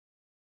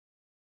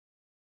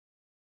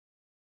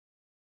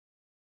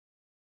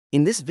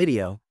In this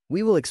video,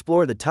 we will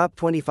explore the top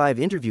 25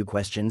 interview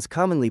questions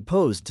commonly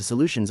posed to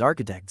solutions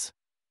architects.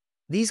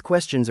 These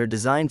questions are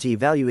designed to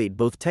evaluate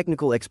both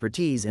technical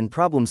expertise and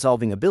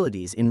problem-solving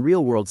abilities in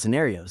real-world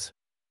scenarios.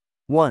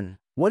 1.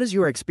 What is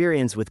your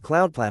experience with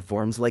cloud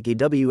platforms like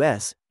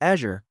AWS,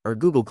 Azure, or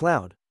Google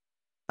Cloud?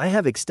 I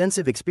have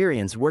extensive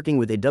experience working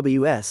with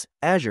AWS,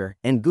 Azure,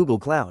 and Google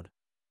Cloud.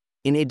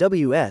 In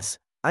AWS,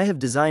 I have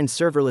designed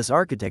serverless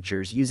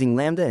architectures using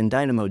Lambda and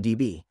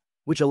DynamoDB,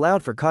 which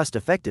allowed for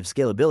cost-effective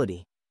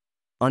scalability.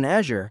 On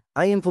Azure,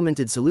 I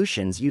implemented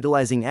solutions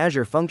utilizing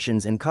Azure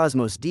Functions and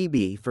Cosmos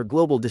DB for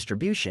global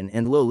distribution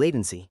and low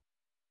latency.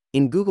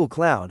 In Google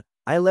Cloud,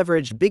 I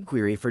leveraged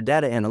BigQuery for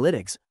data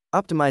analytics,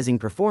 optimizing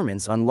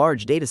performance on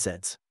large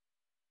datasets.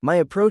 My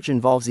approach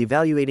involves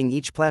evaluating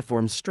each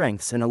platform's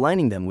strengths and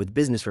aligning them with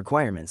business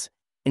requirements,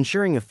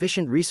 ensuring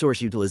efficient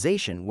resource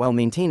utilization while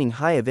maintaining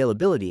high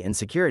availability and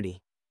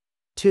security.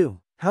 2.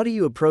 How do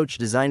you approach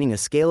designing a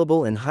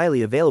scalable and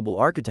highly available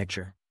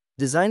architecture?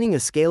 Designing a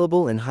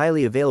scalable and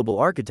highly available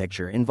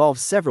architecture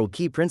involves several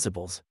key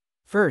principles.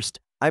 First,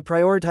 I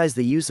prioritize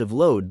the use of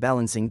load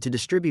balancing to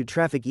distribute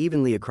traffic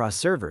evenly across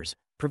servers,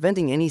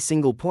 preventing any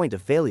single point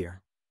of failure.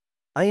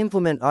 I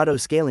implement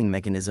auto-scaling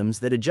mechanisms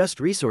that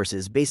adjust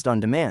resources based on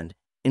demand,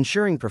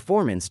 ensuring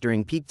performance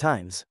during peak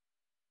times.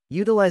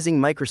 Utilizing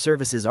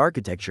microservices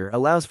architecture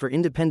allows for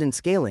independent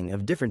scaling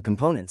of different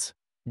components.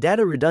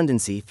 Data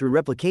redundancy through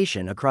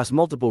replication across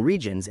multiple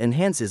regions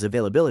enhances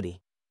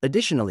availability.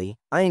 Additionally,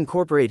 I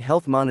incorporate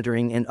health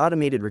monitoring and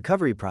automated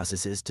recovery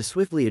processes to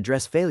swiftly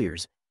address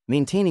failures,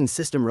 maintaining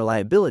system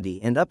reliability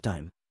and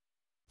uptime.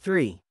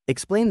 3.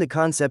 Explain the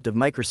concept of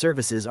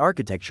microservices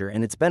architecture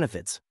and its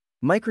benefits.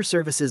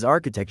 Microservices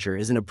architecture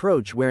is an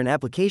approach where an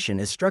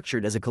application is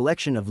structured as a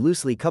collection of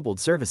loosely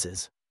coupled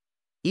services.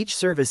 Each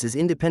service is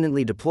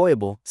independently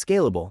deployable,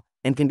 scalable,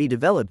 and can be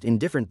developed in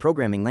different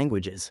programming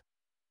languages.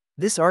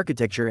 This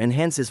architecture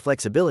enhances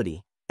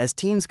flexibility, as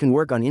teams can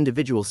work on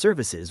individual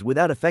services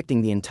without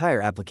affecting the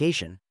entire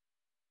application.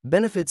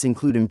 Benefits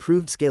include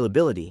improved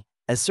scalability,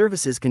 as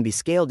services can be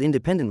scaled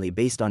independently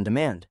based on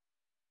demand.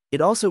 It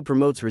also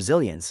promotes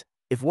resilience.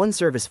 If one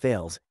service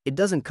fails, it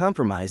doesn't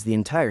compromise the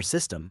entire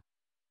system.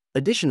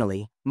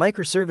 Additionally,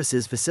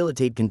 microservices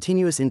facilitate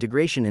continuous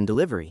integration and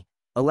delivery,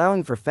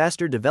 allowing for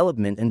faster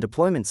development and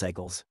deployment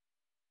cycles.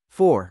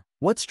 4.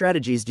 What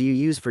strategies do you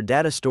use for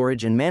data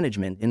storage and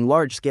management in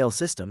large-scale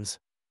systems?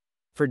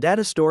 For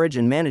data storage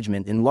and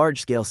management in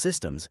large-scale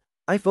systems,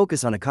 I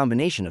focus on a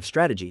combination of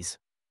strategies.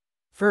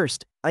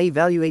 First, I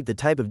evaluate the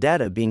type of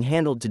data being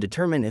handled to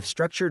determine if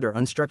structured or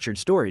unstructured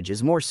storage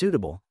is more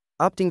suitable,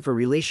 opting for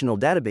relational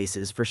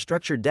databases for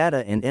structured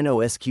data and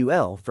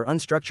NoSQL for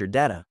unstructured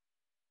data.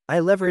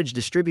 I leverage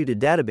distributed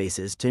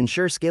databases to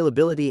ensure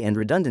scalability and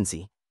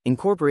redundancy,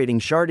 incorporating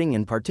sharding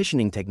and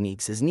partitioning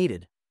techniques as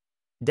needed.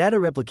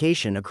 Data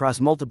replication across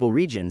multiple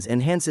regions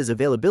enhances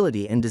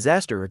availability and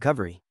disaster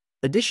recovery.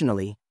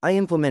 Additionally, I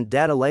implement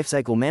data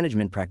lifecycle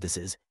management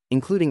practices,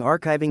 including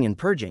archiving and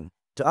purging,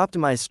 to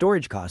optimize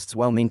storage costs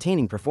while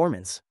maintaining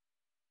performance.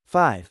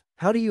 5.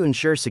 How do you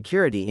ensure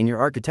security in your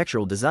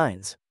architectural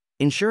designs?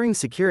 Ensuring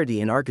security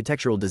in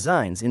architectural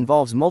designs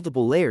involves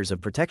multiple layers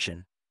of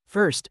protection.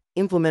 First,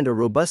 implement a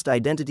robust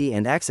identity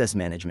and access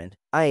management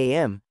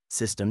 (IAM)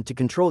 system to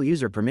control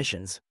user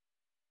permissions.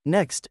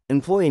 Next,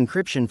 employ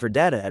encryption for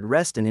data at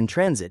rest and in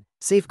transit,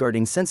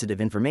 safeguarding sensitive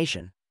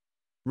information.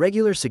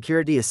 Regular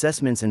security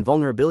assessments and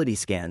vulnerability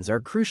scans are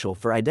crucial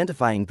for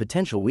identifying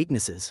potential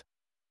weaknesses.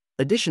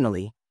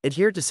 Additionally,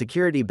 adhere to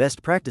security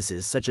best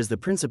practices such as the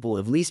principle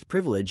of least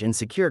privilege and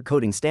secure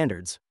coding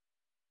standards.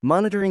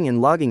 Monitoring and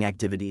logging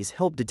activities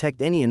help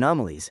detect any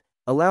anomalies,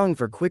 allowing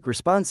for quick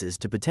responses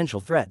to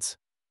potential threats.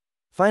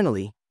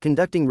 Finally,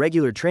 conducting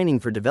regular training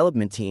for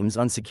development teams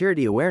on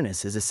security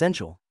awareness is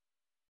essential.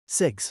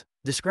 6.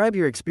 Describe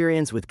your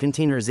experience with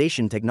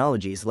containerization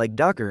technologies like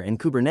Docker and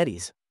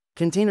Kubernetes.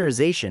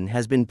 Containerization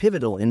has been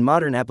pivotal in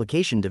modern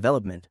application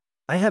development.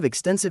 I have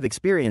extensive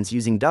experience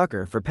using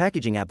Docker for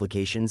packaging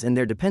applications and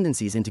their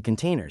dependencies into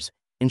containers,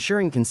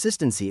 ensuring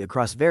consistency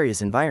across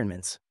various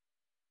environments.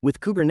 With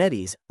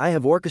Kubernetes, I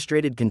have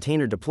orchestrated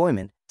container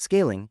deployment,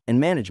 scaling, and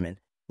management,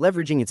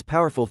 leveraging its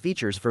powerful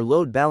features for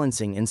load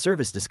balancing and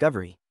service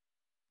discovery.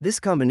 This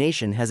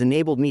combination has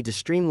enabled me to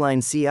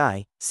streamline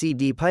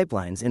CI/CD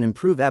pipelines and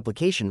improve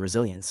application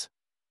resilience.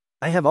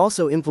 I have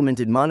also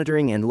implemented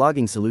monitoring and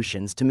logging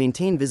solutions to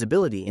maintain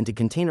visibility into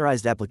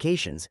containerized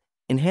applications,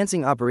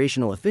 enhancing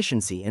operational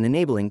efficiency and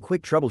enabling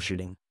quick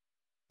troubleshooting.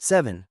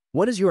 7.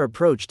 What is your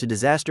approach to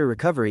disaster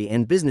recovery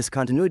and business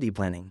continuity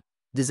planning?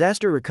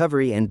 Disaster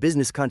recovery and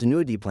business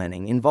continuity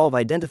planning involve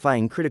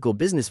identifying critical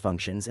business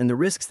functions and the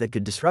risks that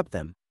could disrupt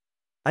them.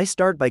 I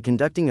start by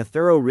conducting a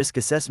thorough risk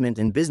assessment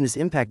and business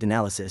impact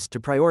analysis to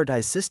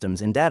prioritize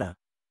systems and data.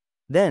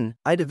 Then,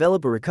 I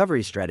develop a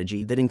recovery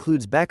strategy that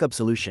includes backup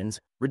solutions,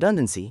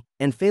 redundancy,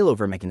 and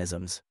failover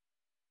mechanisms.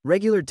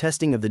 Regular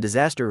testing of the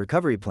disaster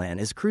recovery plan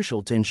is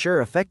crucial to ensure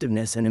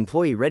effectiveness and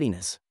employee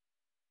readiness.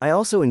 I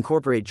also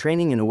incorporate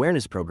training and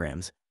awareness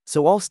programs,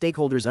 so all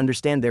stakeholders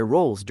understand their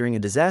roles during a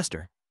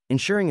disaster,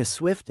 ensuring a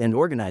swift and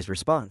organized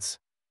response.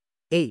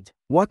 8.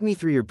 Walk me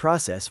through your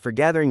process for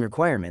gathering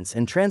requirements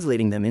and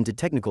translating them into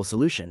technical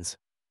solutions.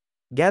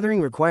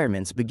 Gathering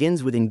requirements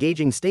begins with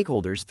engaging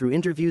stakeholders through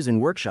interviews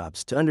and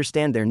workshops to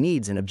understand their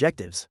needs and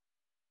objectives.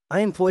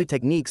 I employ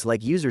techniques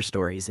like user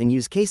stories and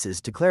use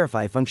cases to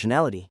clarify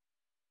functionality.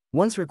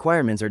 Once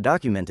requirements are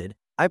documented,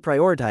 I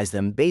prioritize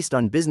them based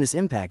on business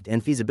impact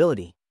and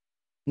feasibility.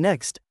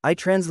 Next, I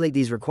translate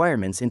these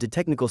requirements into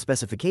technical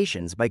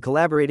specifications by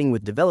collaborating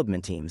with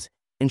development teams,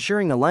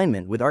 ensuring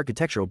alignment with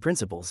architectural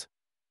principles.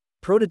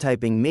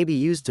 Prototyping may be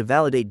used to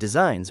validate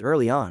designs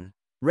early on.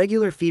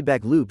 Regular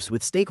feedback loops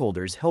with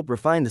stakeholders help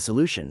refine the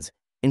solutions,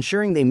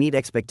 ensuring they meet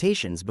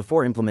expectations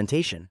before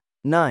implementation.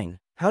 9.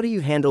 How do you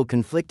handle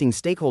conflicting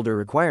stakeholder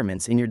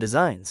requirements in your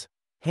designs?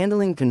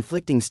 Handling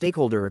conflicting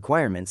stakeholder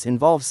requirements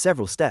involves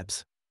several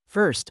steps.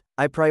 First,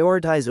 I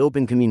prioritize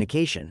open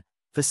communication,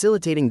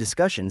 facilitating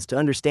discussions to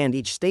understand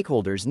each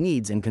stakeholder's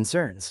needs and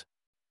concerns.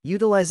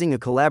 Utilizing a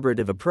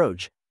collaborative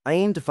approach, I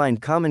aim to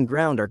find common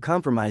ground or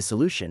compromise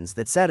solutions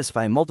that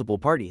satisfy multiple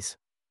parties.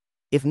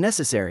 If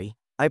necessary,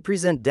 I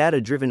present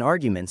data-driven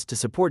arguments to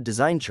support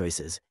design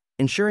choices,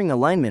 ensuring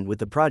alignment with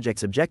the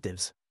project's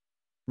objectives.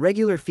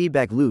 Regular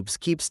feedback loops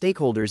keep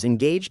stakeholders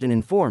engaged and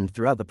informed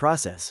throughout the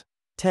process.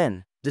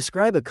 10.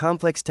 Describe a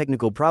complex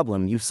technical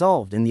problem you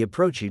solved and the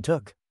approach you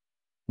took.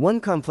 One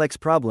complex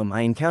problem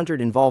I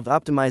encountered involved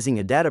optimizing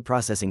a data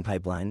processing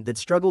pipeline that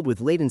struggled with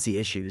latency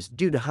issues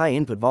due to high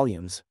input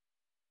volumes.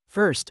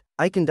 First,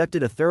 I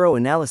conducted a thorough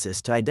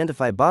analysis to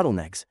identify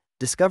bottlenecks,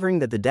 discovering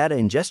that the data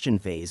ingestion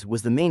phase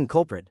was the main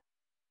culprit.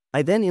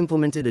 I then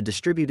implemented a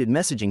distributed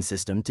messaging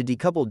system to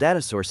decouple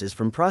data sources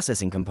from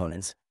processing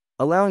components,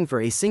 allowing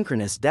for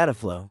asynchronous data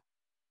flow.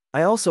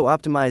 I also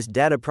optimized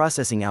data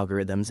processing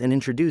algorithms and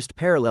introduced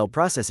parallel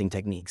processing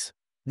techniques.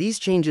 These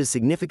changes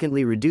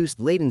significantly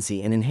reduced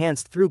latency and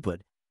enhanced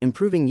throughput,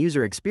 improving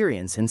user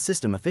experience and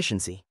system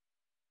efficiency.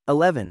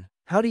 11.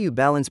 How do you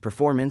balance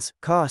performance,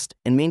 cost,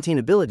 and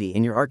maintainability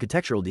in your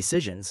architectural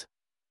decisions?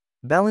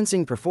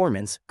 Balancing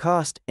performance,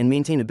 cost, and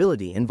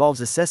maintainability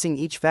involves assessing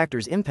each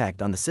factor's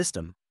impact on the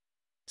system.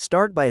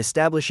 Start by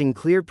establishing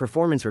clear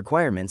performance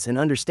requirements and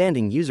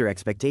understanding user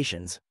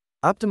expectations.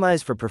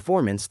 Optimize for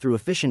performance through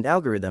efficient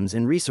algorithms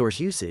and resource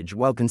usage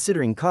while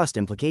considering cost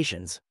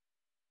implications.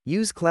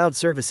 Use cloud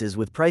services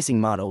with pricing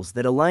models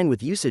that align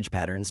with usage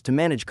patterns to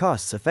manage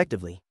costs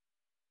effectively.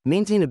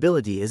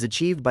 Maintainability is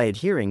achieved by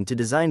adhering to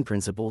design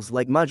principles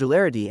like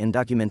modularity and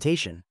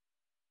documentation.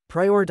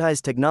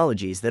 Prioritize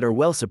technologies that are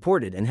well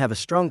supported and have a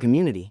strong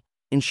community,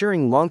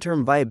 ensuring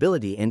long-term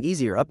viability and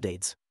easier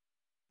updates.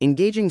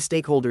 Engaging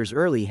stakeholders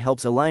early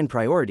helps align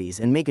priorities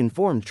and make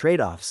informed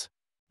trade-offs.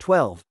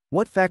 12.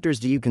 What factors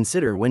do you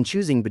consider when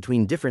choosing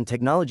between different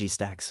technology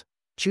stacks?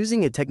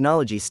 Choosing a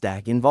technology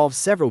stack involves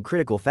several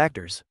critical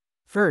factors.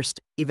 First,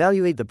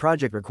 evaluate the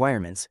project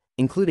requirements,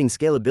 including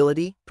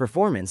scalability,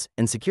 performance,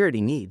 and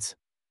security needs.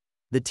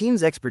 The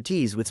team's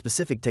expertise with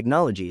specific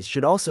technologies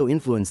should also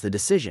influence the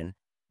decision,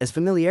 as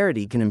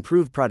familiarity can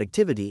improve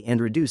productivity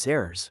and reduce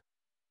errors.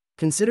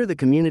 Consider the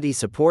community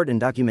support and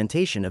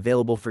documentation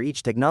available for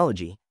each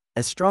technology,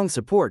 as strong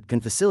support can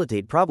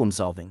facilitate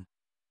problem-solving.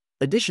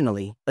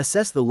 Additionally,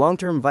 assess the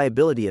long-term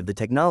viability of the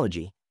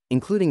technology,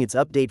 including its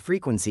update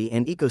frequency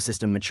and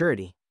ecosystem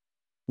maturity.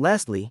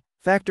 Lastly,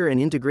 factor in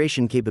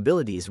integration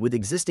capabilities with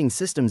existing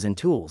systems and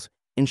tools,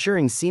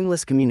 ensuring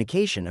seamless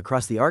communication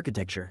across the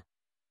architecture.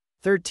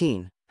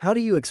 13. How do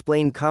you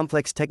explain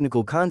complex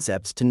technical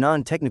concepts to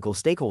non-technical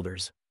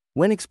stakeholders?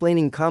 When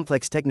explaining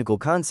complex technical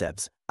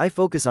concepts, I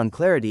focus on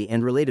clarity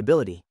and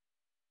relatability.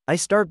 I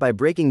start by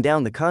breaking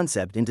down the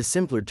concept into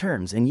simpler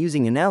terms and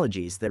using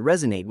analogies that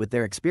resonate with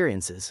their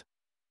experiences.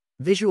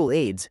 Visual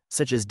aids,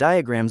 such as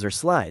diagrams or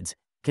slides,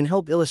 can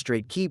help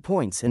illustrate key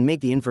points and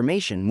make the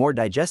information more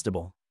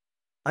digestible.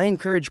 I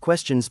encourage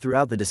questions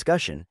throughout the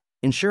discussion,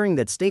 ensuring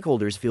that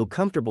stakeholders feel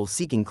comfortable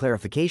seeking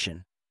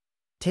clarification.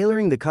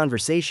 Tailoring the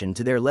conversation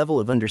to their level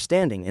of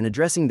understanding and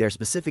addressing their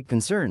specific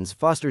concerns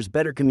fosters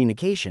better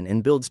communication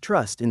and builds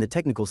trust in the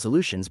technical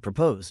solutions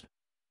proposed.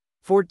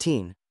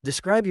 14.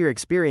 Describe your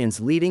experience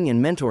leading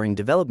and mentoring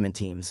development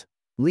teams.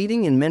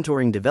 Leading and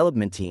mentoring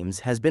development teams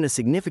has been a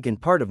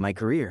significant part of my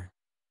career.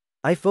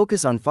 I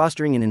focus on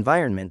fostering an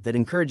environment that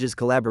encourages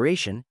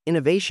collaboration,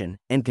 innovation,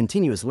 and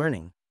continuous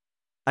learning.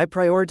 I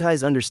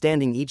prioritize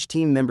understanding each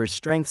team member's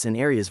strengths and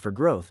areas for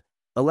growth,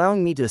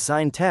 allowing me to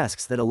assign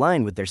tasks that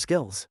align with their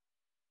skills.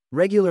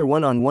 Regular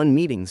one-on-one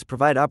meetings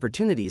provide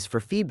opportunities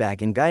for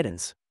feedback and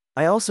guidance.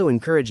 I also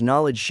encourage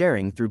knowledge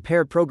sharing through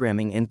pair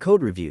programming and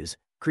code reviews,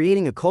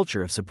 creating a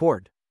culture of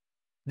support.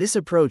 This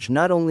approach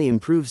not only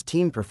improves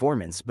team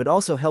performance but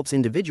also helps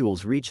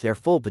individuals reach their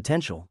full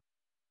potential.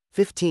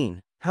 15.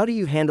 How do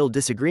you handle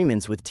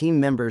disagreements with team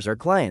members or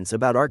clients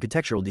about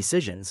architectural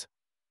decisions?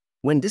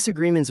 When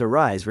disagreements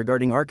arise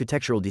regarding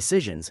architectural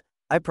decisions,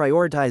 I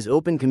prioritize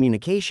open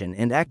communication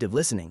and active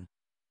listening.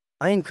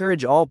 I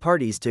encourage all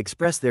parties to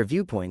express their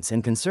viewpoints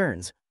and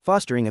concerns,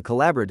 fostering a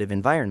collaborative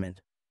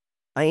environment.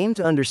 I aim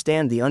to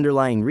understand the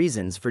underlying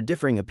reasons for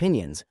differing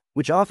opinions,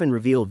 which often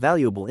reveal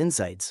valuable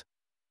insights.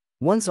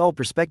 Once all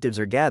perspectives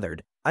are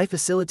gathered, I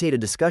facilitate a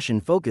discussion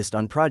focused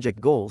on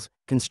project goals,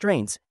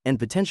 constraints, and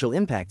potential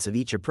impacts of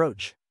each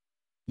approach.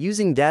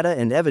 Using data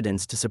and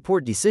evidence to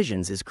support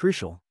decisions is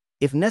crucial.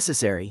 If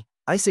necessary,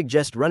 I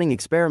suggest running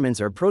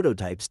experiments or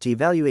prototypes to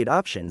evaluate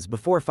options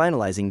before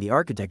finalizing the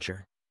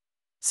architecture.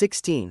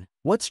 16.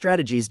 What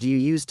strategies do you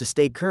use to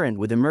stay current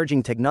with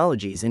emerging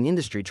technologies and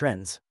industry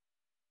trends?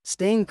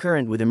 Staying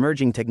current with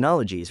emerging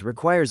technologies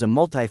requires a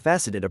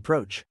multifaceted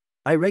approach.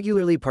 I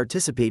regularly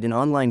participate in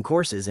online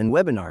courses and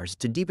webinars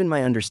to deepen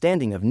my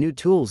understanding of new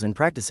tools and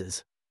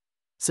practices.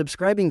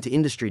 Subscribing to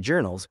industry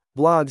journals,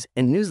 blogs,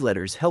 and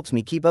newsletters helps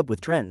me keep up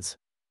with trends.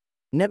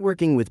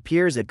 Networking with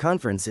peers at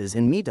conferences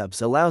and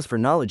meetups allows for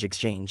knowledge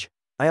exchange.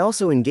 I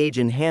also engage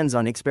in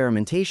hands-on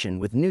experimentation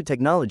with new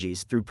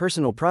technologies through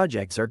personal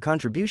projects or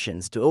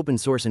contributions to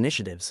open-source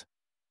initiatives.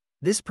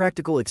 This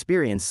practical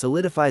experience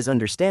solidifies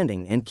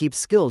understanding and keeps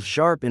skills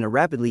sharp in a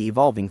rapidly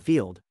evolving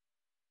field.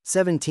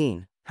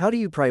 17. How do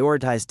you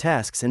prioritize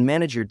tasks and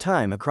manage your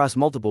time across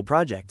multiple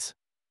projects?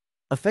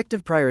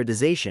 Effective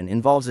prioritization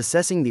involves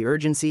assessing the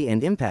urgency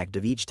and impact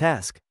of each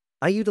task.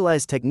 I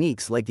utilize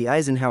techniques like the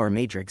Eisenhower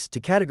matrix to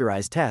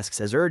categorize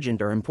tasks as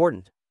urgent or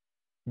important.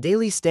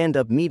 Daily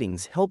stand-up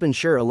meetings help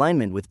ensure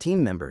alignment with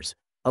team members,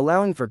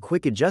 allowing for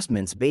quick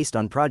adjustments based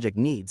on project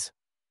needs.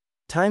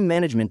 Time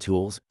management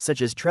tools,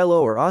 such as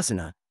Trello or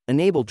Asana,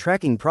 enable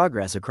tracking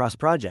progress across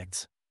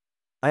projects.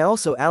 I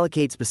also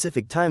allocate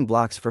specific time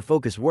blocks for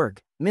focused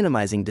work,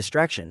 minimizing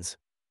distractions.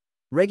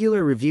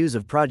 Regular reviews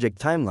of project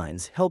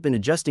timelines help in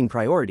adjusting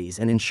priorities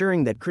and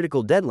ensuring that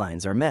critical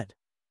deadlines are met.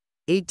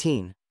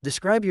 18.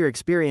 Describe your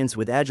experience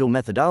with Agile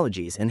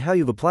methodologies and how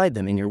you've applied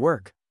them in your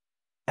work.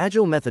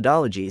 Agile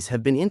methodologies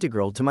have been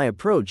integral to my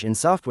approach in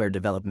software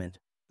development.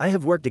 I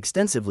have worked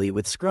extensively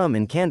with Scrum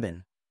and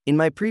Kanban. In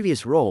my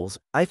previous roles,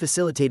 I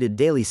facilitated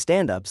daily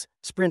stand-ups,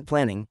 sprint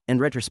planning, and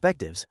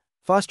retrospectives,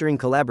 fostering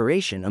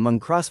collaboration among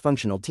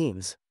cross-functional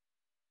teams.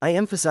 I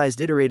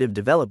emphasized iterative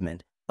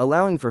development,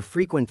 allowing for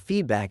frequent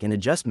feedback and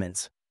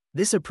adjustments.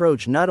 This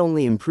approach not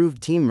only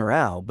improved team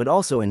morale but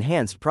also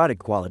enhanced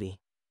product quality.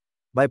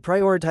 By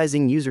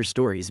prioritizing user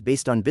stories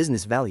based on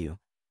business value,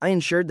 I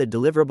ensured that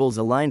deliverables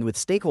aligned with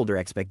stakeholder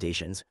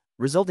expectations,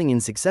 resulting in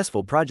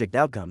successful project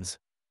outcomes.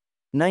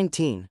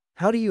 19.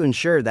 How do you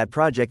ensure that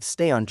projects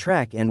stay on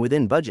track and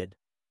within budget?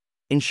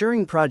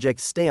 Ensuring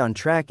projects stay on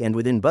track and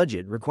within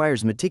budget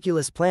requires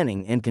meticulous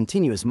planning and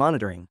continuous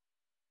monitoring.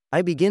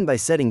 I begin by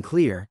setting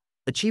clear,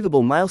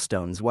 achievable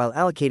milestones while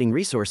allocating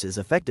resources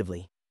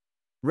effectively.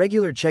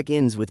 Regular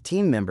check-ins with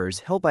team members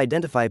help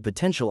identify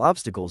potential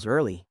obstacles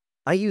early.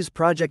 I use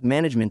project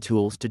management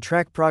tools to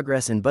track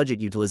progress and budget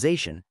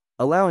utilization,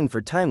 allowing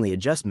for timely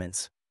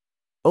adjustments.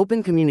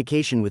 Open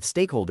communication with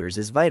stakeholders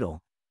is vital.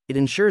 It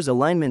ensures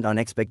alignment on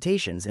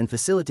expectations and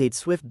facilitates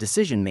swift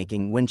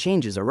decision-making when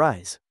changes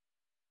arise.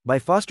 By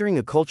fostering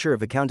a culture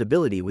of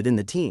accountability within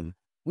the team,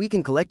 we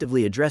can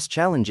collectively address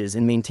challenges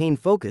and maintain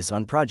focus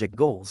on project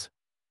goals.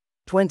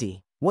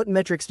 20. What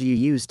metrics do you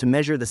use to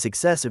measure the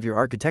success of your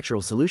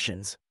architectural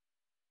solutions?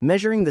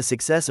 Measuring the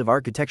success of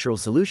architectural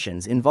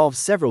solutions involves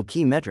several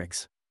key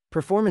metrics.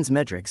 Performance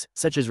metrics,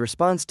 such as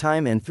response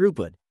time and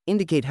throughput,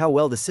 indicate how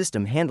well the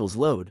system handles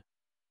load.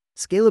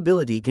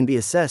 Scalability can be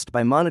assessed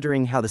by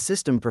monitoring how the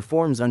system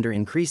performs under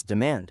increased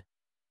demand.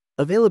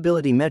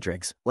 Availability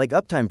metrics, like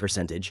uptime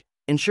percentage,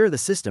 ensure the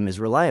system is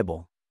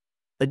reliable.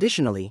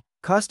 Additionally,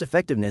 cost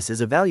effectiveness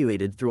is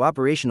evaluated through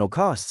operational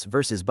costs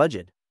versus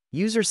budget.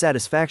 User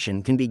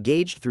satisfaction can be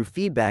gauged through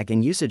feedback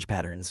and usage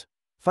patterns.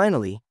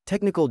 Finally,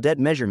 technical debt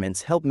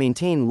measurements help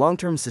maintain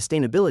long-term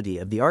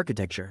sustainability of the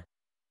architecture.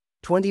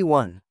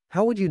 21.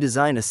 How would you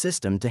design a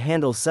system to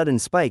handle sudden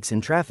spikes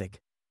in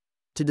traffic?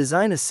 To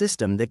design a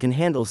system that can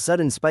handle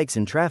sudden spikes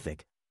in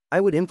traffic,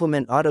 I would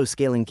implement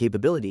auto-scaling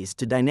capabilities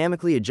to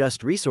dynamically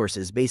adjust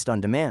resources based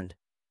on demand.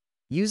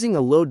 Using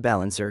a load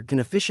balancer can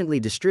efficiently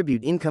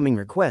distribute incoming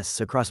requests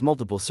across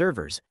multiple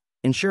servers,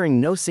 ensuring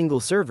no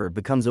single server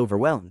becomes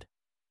overwhelmed.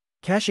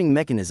 Caching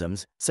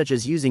mechanisms, such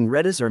as using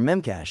Redis or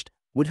Memcached,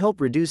 would help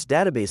reduce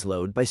database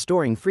load by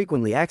storing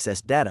frequently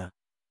accessed data.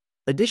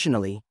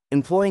 Additionally,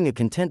 employing a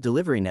content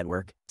delivery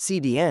network,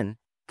 CDN,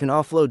 can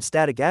offload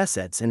static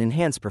assets and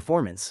enhance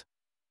performance.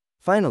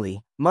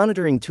 Finally,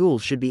 monitoring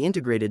tools should be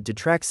integrated to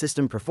track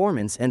system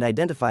performance and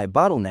identify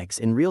bottlenecks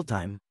in real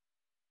time.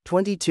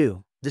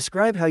 22.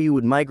 Describe how you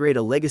would migrate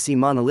a legacy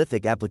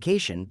monolithic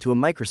application to a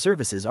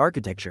microservices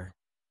architecture.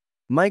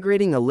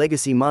 Migrating a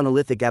legacy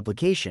monolithic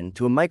application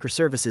to a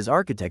microservices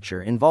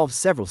architecture involves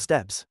several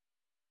steps.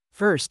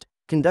 First,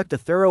 conduct a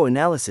thorough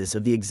analysis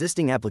of the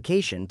existing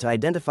application to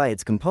identify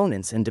its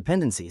components and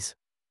dependencies.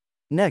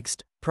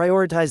 Next,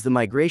 prioritize the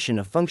migration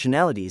of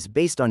functionalities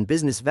based on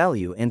business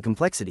value and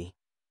complexity.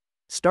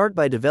 Start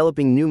by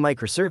developing new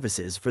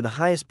microservices for the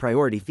highest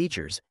priority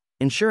features,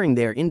 ensuring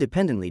they are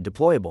independently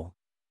deployable.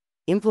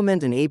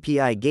 Implement an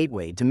API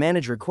gateway to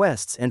manage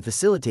requests and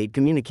facilitate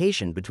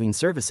communication between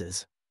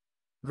services.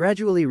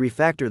 Gradually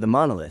refactor the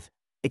monolith,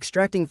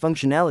 extracting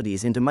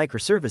functionalities into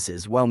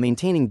microservices while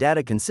maintaining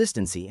data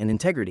consistency and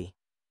integrity.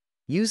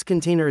 Use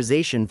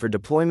containerization for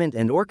deployment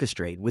and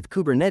orchestrate with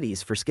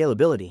Kubernetes for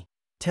scalability.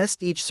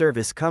 Test each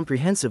service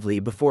comprehensively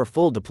before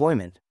full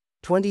deployment.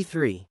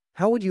 23.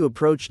 How would you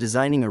approach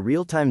designing a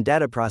real-time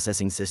data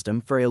processing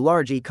system for a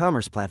large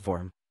e-commerce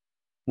platform?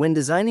 When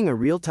designing a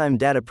real-time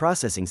data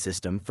processing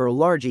system for a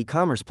large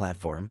e-commerce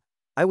platform,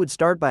 I would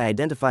start by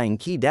identifying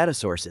key data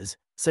sources,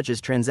 such as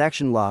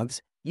transaction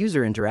logs,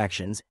 user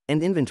interactions,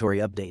 and inventory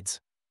updates.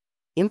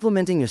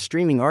 Implementing a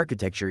streaming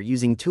architecture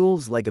using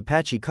tools like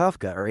Apache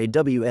Kafka or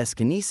AWS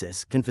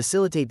Kinesis can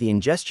facilitate the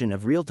ingestion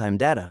of real-time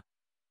data.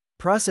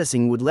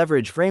 Processing would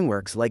leverage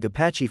frameworks like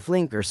Apache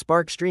Flink or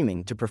Spark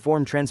Streaming to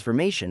perform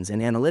transformations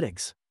and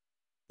analytics.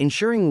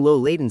 Ensuring low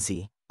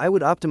latency, I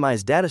would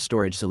optimize data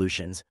storage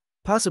solutions,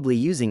 possibly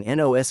using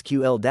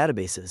NoSQL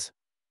databases.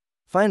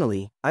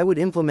 Finally, I would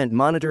implement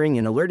monitoring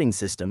and alerting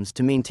systems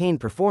to maintain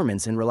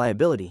performance and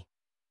reliability.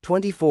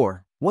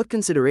 24. What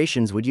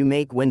considerations would you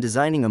make when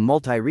designing a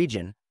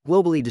multi-region,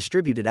 globally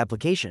distributed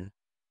application?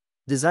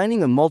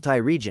 Designing a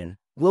multi-region,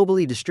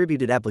 globally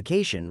distributed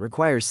application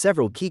requires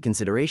several key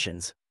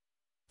considerations.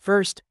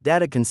 First,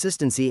 data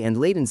consistency and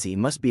latency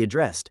must be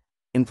addressed.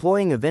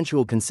 Employing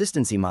eventual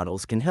consistency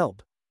models can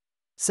help.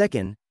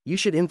 Second, you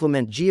should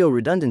implement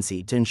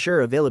geo-redundancy to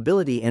ensure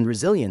availability and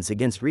resilience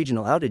against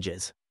regional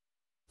outages.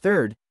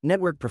 Third,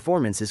 network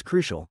performance is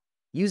crucial.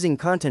 Using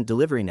content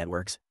delivery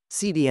networks,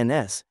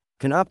 CDNs,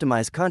 can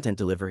optimize content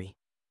delivery.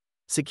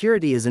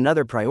 Security is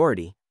another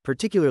priority,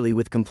 particularly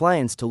with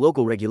compliance to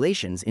local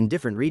regulations in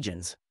different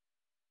regions.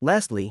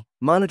 Lastly,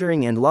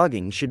 monitoring and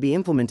logging should be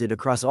implemented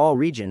across all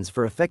regions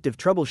for effective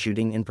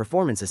troubleshooting and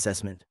performance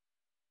assessment.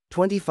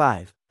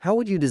 25. How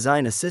would you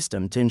design a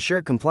system to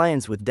ensure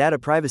compliance with data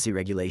privacy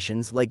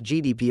regulations like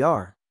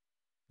GDPR?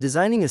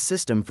 Designing a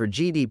system for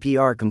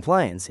GDPR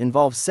compliance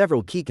involves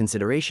several key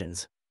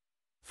considerations.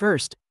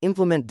 First,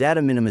 implement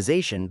data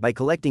minimization by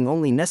collecting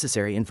only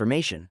necessary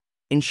information.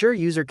 Ensure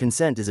user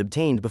consent is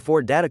obtained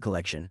before data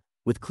collection,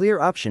 with clear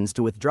options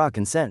to withdraw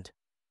consent.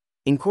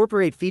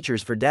 Incorporate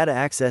features for data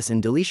access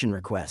and deletion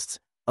requests,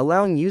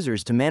 allowing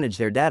users to manage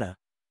their data.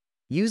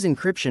 Use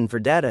encryption for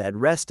data at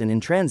rest and in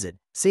transit,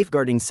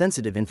 safeguarding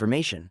sensitive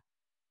information.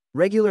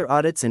 Regular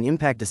audits and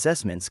impact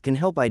assessments can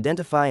help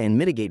identify and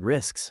mitigate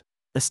risks.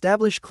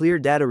 Establish clear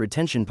data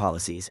retention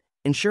policies,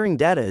 ensuring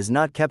data is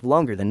not kept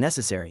longer than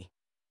necessary.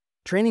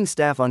 Training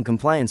staff on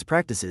compliance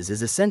practices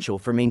is essential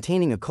for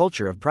maintaining a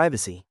culture of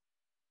privacy.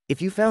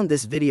 If you found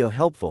this video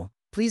helpful,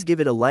 please give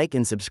it a like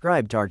and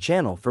subscribe to our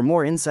channel for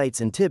more insights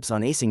and tips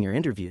on acing your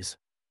interviews.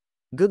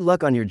 Good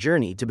luck on your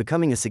journey to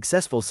becoming a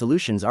successful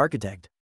solutions architect.